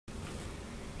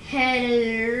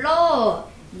Hello!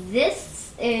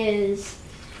 This is,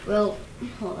 well,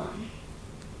 hold on.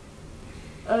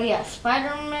 Oh yeah,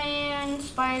 Spider-Man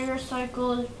Spider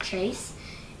Cycle Chase.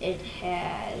 It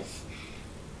has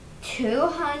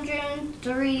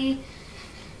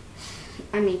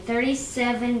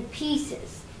 37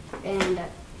 pieces. And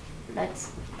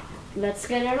let's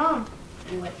get it on.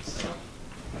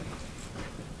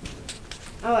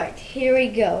 Alright, here we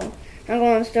go. I'm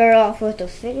going to start off with the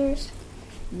figures.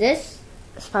 This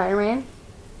Spider-Man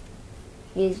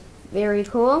is very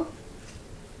cool.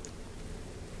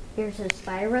 Here's his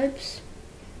spider webs.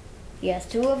 He has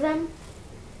 2 of them.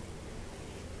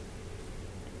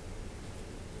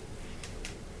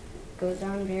 Goes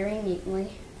on very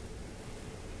neatly.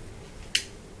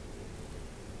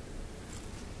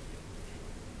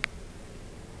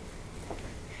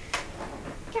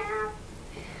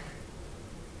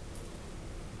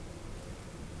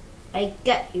 I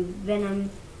got you, Venom.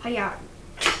 Hiya.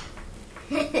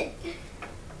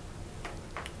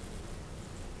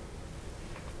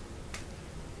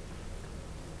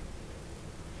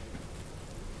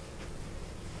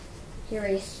 Here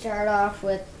we start off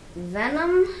with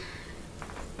Venom.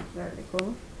 Very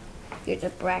cool. Here's a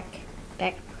back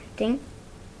thing.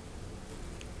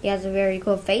 He has a very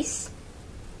cool face.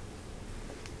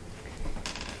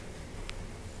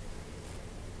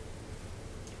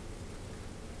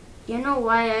 You know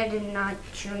why I did not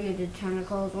show you the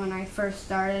tentacles when I first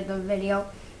started the video?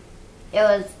 It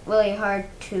was really hard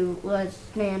to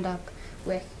stand up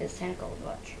with his tentacles.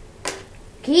 Watch.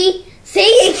 See,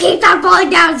 he keeps on falling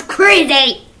down. It's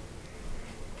crazy.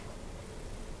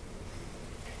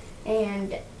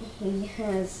 And he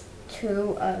has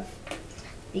 2 of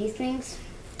these things.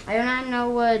 I do not know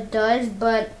what it does,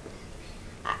 but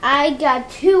I got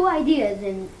 2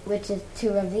 ideas, which is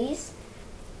 2 of these.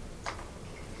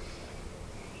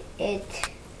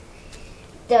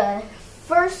 The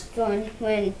first one,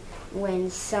 when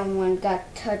someone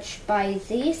got touched by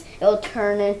these, it'll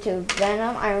turn into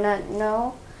Venom. I do not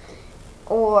know.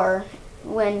 Or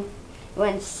when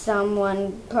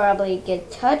someone probably get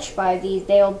touched by these,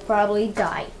 they'll probably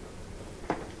die.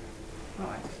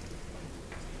 Alright.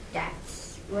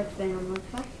 That's what Venom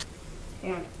looks like.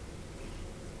 And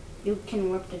you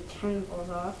can rip the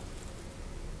tentacles off.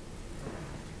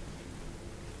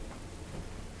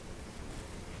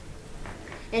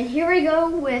 And here we go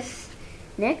with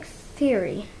Nick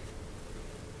Fury.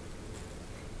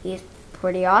 He's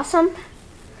pretty awesome.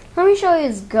 Let me show you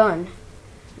his gun.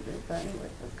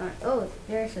 Oh,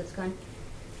 there's his gun.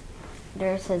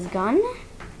 There's his gun.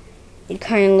 It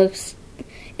kind of looks...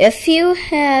 If you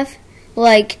have,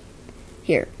 like...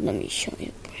 Here, let me show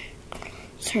you.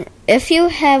 If you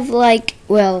have, like...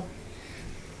 Well...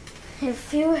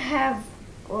 If you have,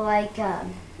 like...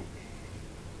 What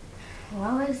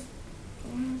was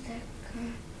that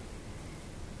called?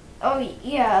 Oh,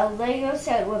 yeah, a Lego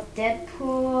set with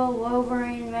Deadpool,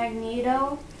 Wolverine,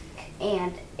 Magneto.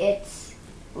 And it's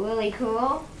really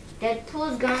cool.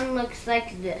 Deadpool's gun looks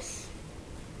like this.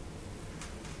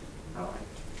 Alright,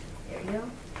 there you go.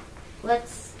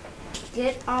 Let's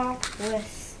get off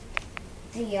with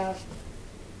the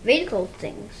vehicle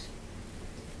things.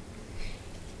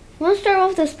 Want to start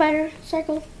off with the spider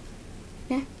cycle?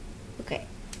 Yeah? Okay.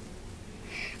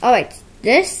 Alright,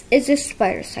 this is a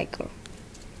spider cycle.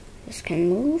 This can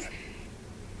move.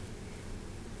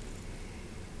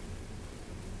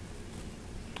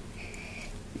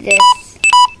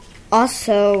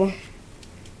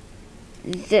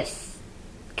 This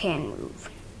can move.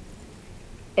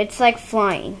 It's like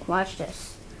flying. Watch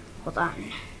this. Hold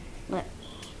on. Let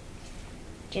me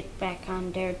get back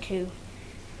on there too.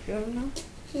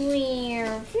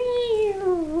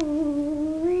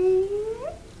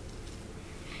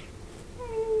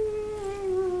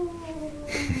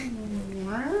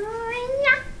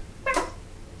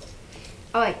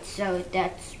 Alright, so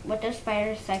that's what the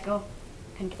spider cycle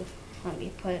can do. Let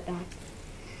me put it on.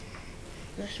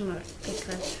 This one,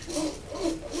 because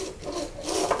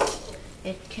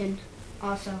it can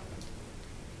also.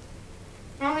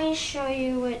 Let me show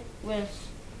you it with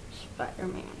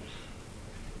Spider-Man.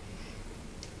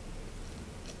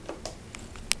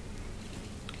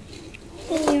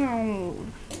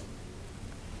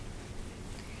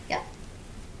 Yeah,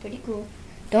 pretty cool.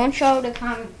 Don't show the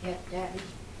comic yet, Daddy.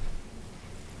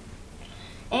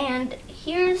 And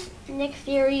here's Nick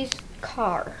Fury's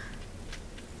car.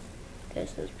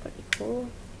 This is pretty cool.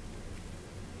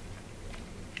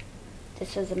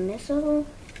 This is a missile.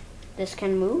 This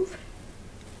can move.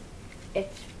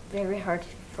 It's very hard to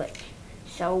flick.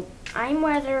 So I'm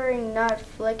rather not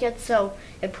flick it, so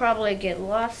it probably get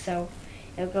lost, so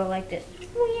it'll go like this.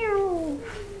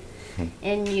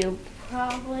 and you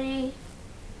probably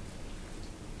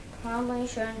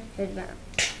shouldn't hit Venom.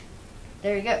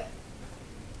 There you go.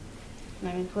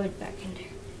 Let me put it back in there.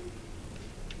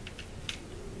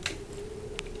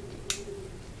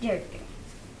 There you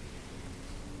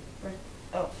go.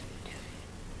 Oh.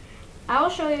 I'll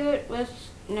show you it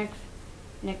with Nick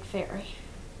Fury.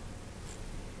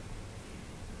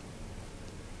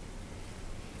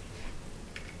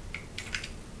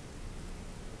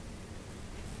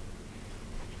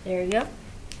 There you go.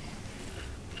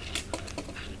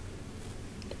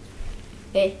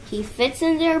 He fits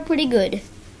in there pretty good.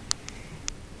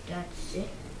 That's it.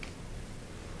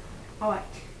 Alright.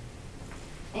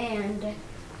 And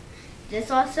this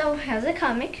also has a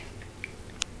comic.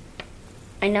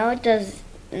 I know it does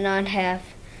not have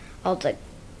all the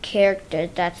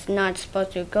characters that's not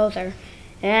supposed to go there.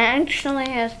 It actually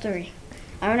has 3.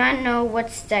 I do not know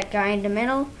what's that guy in the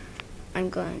middle. I'm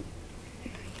going.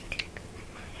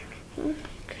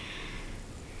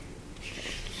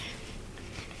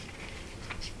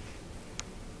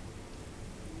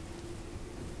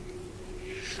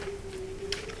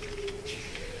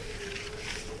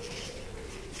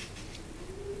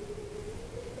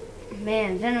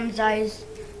 Man, Venom's eyes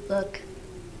look.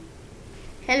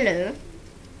 Hello.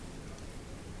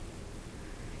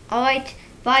 Alright,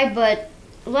 bye, but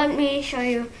let me show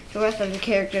you the rest of the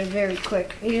characters very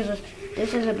quick because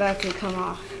this is about to come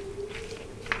off.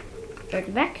 Start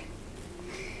it back.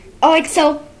 Alright,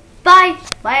 so bye.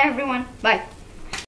 Bye, everyone. Bye.